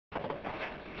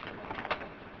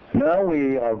Now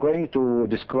we are going to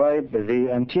describe the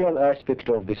anterior aspect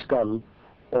of the skull,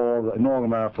 or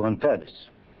Norma frontalis.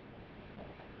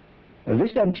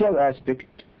 This anterior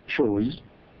aspect shows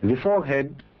the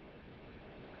forehead,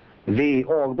 the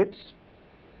orbits,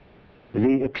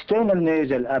 the external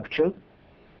nasal aperture,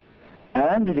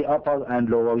 and the upper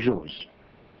and lower jaws.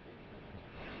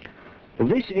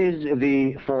 This is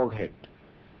the forehead.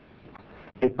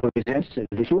 It presents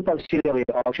the superciliary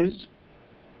arches,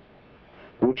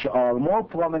 which are more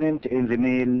prominent in the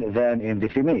male than in the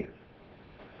female.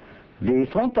 The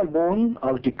frontal bone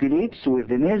articulates with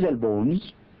the nasal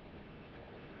bones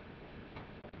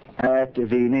at the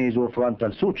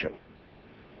nasofrontal suture,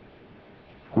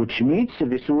 which meets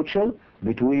the suture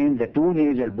between the two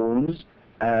nasal bones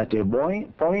at a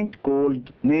point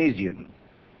called nasion.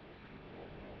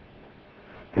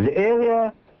 The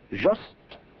area just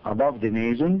above the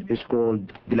nasion is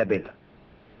called the labella.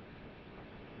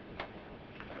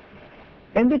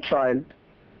 In the child,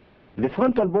 the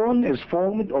frontal bone is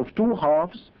formed of two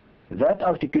halves that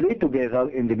articulate together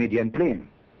in the median plane.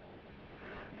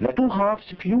 The two halves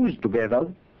fuse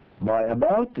together by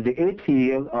about the 8th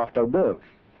year after birth,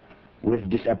 with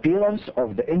disappearance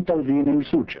of the intervening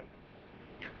suture.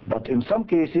 But in some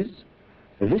cases,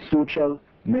 this suture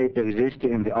may persist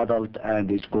in the adult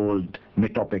and is called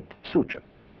metopic suture.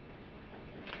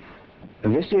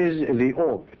 This is the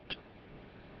orbit.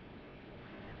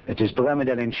 It is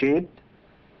pyramidal in shape,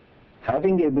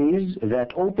 having a base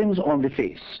that opens on the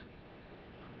face,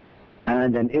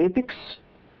 and an apex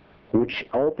which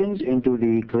opens into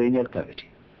the cranial cavity.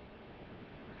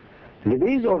 The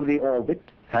base of the orbit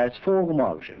has four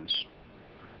margins: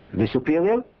 the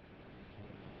superior,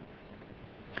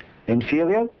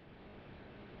 inferior,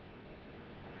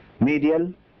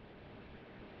 medial,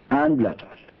 and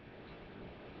lateral.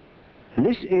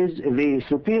 This is the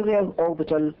superior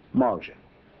orbital margin.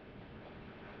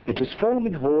 It is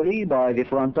formed wholly by the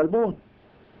frontal bone.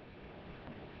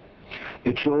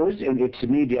 It shows in its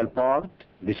medial part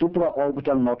the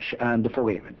supraorbital notch and the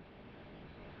foramen,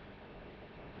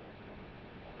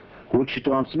 which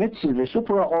transmits the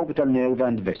supraorbital nerve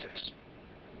and vessels.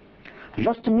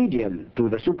 Just medial to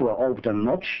the supraorbital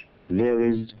notch, there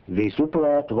is the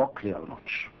supratrochlear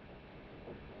notch,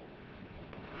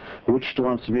 which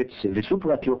transmits the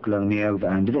supratrochlear nerve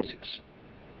and vessels.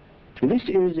 This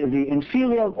is the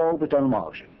inferior orbital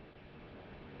margin.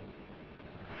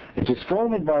 It is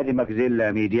formed by the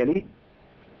maxilla medially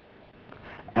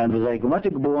and the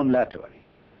zygomatic bone laterally.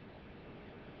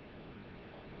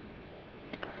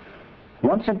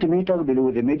 1 centimeter below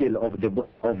the middle of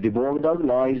the border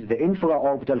lies the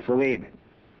infraorbital foramen,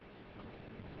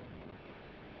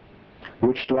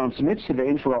 which transmits the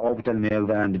infraorbital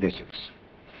nerve and vessels.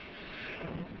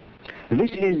 This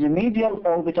is the medial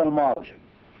orbital margin.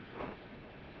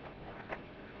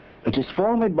 It is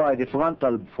formed by the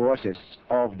frontal process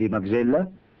of the maxilla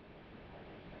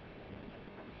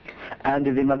and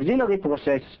the maxillary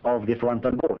process of the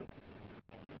frontal bone.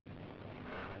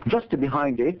 Just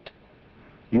behind it,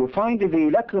 you find the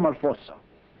lacrimal fossa,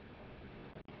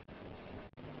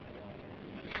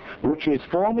 which is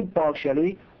formed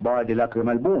partially by the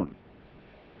lacrimal bone.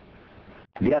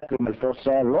 The lacrimal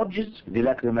fossa lodges the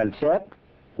lacrimal sac,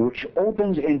 which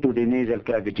opens into the nasal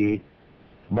cavity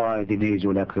by the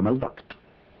nasolacrimal duct.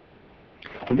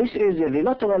 This is the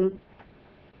lateral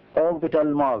orbital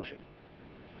margin.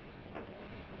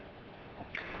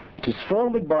 It is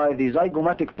formed by the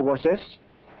zygomatic process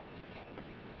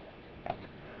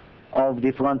of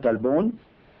the frontal bone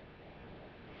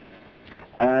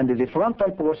and the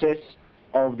frontal process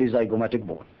of the zygomatic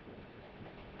bone.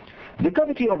 The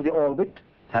cavity of the orbit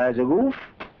has a roof,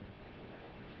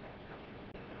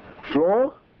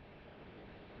 floor,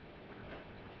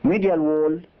 medial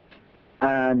wall,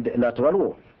 and lateral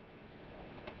wall.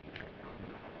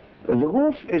 The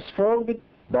roof is formed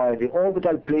by the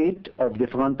orbital plate of the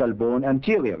frontal bone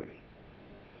anteriorly,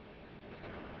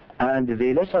 and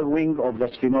the lesser wing of the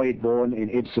sphenoid bone in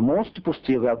its most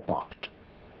posterior part.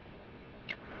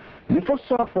 The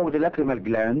fossa for the lacrimal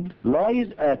gland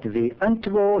lies at the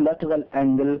anterolateral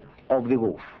angle of the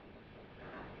roof.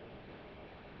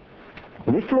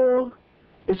 The floor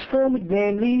is formed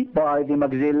mainly by the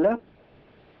maxilla,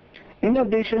 in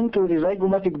addition to the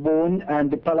zygomatic bone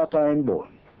and the palatine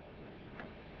bone.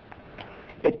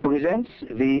 It presents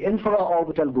the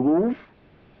infraorbital groove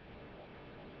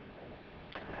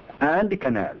and the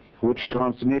canal, which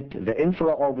transmit the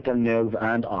infraorbital nerve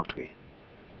and artery.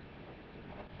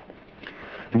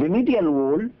 The medial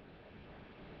wall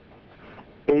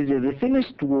is the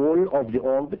thinnest wall of the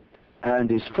orbit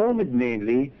and is formed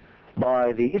mainly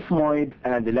by the ethmoid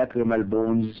and the lacrimal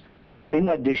bones in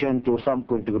addition to some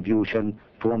contribution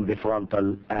from the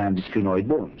frontal and sphenoid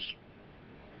bones.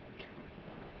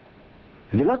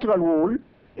 The lateral wall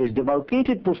is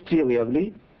demarcated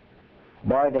posteriorly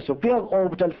by the superior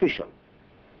orbital fissure,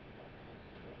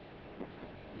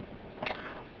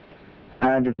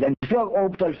 and the inferior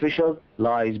orbital fissure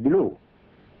lies below.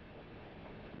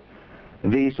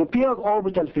 The superior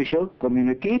orbital fissure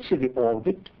communicates the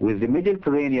orbit with the middle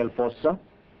cranial fossa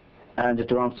and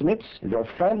transmits the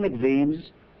ophthalmic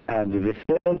veins and the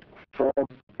third, fourth,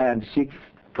 and sixth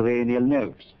cranial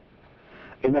nerves,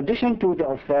 in addition to the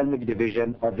ophthalmic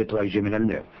division of the trigeminal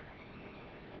nerve.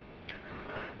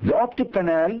 The optic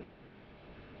canal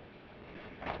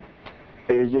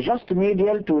is just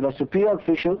medial to the superior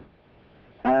fissure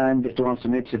and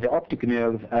transmits the optic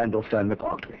nerve and ophthalmic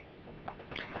artery.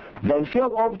 The inferior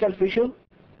orbital fissure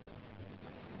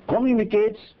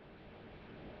communicates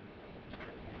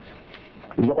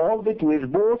the orbit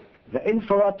with both the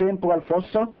infratemporal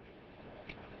fossa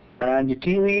and the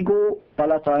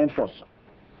pterygopalatine fossa.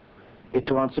 It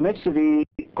transmits the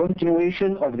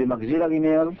continuation of the maxillary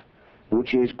nerve,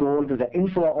 which is called the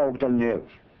infraorbital nerve,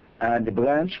 and the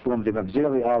branch from the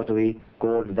maxillary artery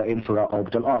called the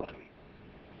infraorbital artery.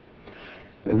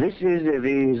 This is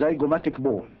the zygomatic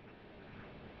bone.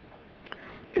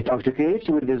 It articulates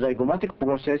with the zygomatic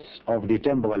process of the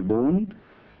temporal bone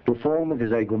to form the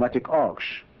zygomatic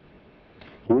arch,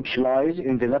 which lies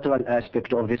in the lateral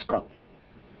aspect of the skull.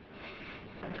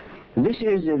 This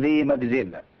is the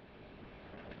maxilla.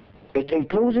 It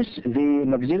encloses the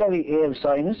maxillary air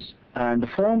sinus and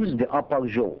forms the upper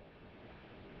jaw.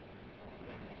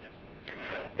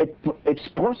 Its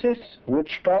process,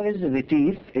 which carries the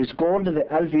teeth, is called the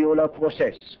alveolar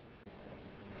process,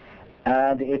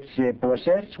 and its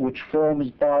process, which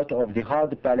forms part of the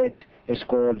hard palate, is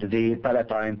called the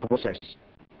palatine process.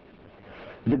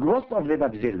 The growth of the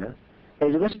maxilla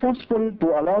is responsible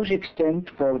to a large extent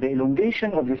for the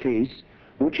elongation of the face,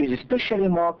 which is especially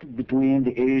marked between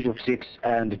the age of 6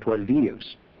 and 12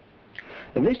 years.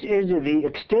 This is the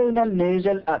external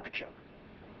nasal aperture.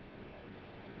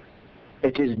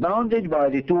 It is bounded by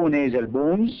the two nasal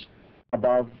bones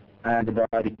above and by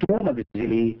the two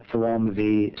maxillae from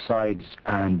the sides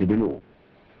and below.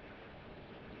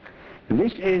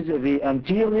 This is the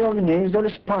anterior nasal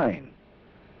spine,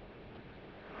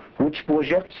 which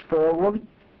projects forward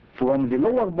from the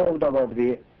lower border of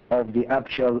the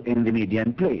aperture in the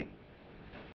median plane.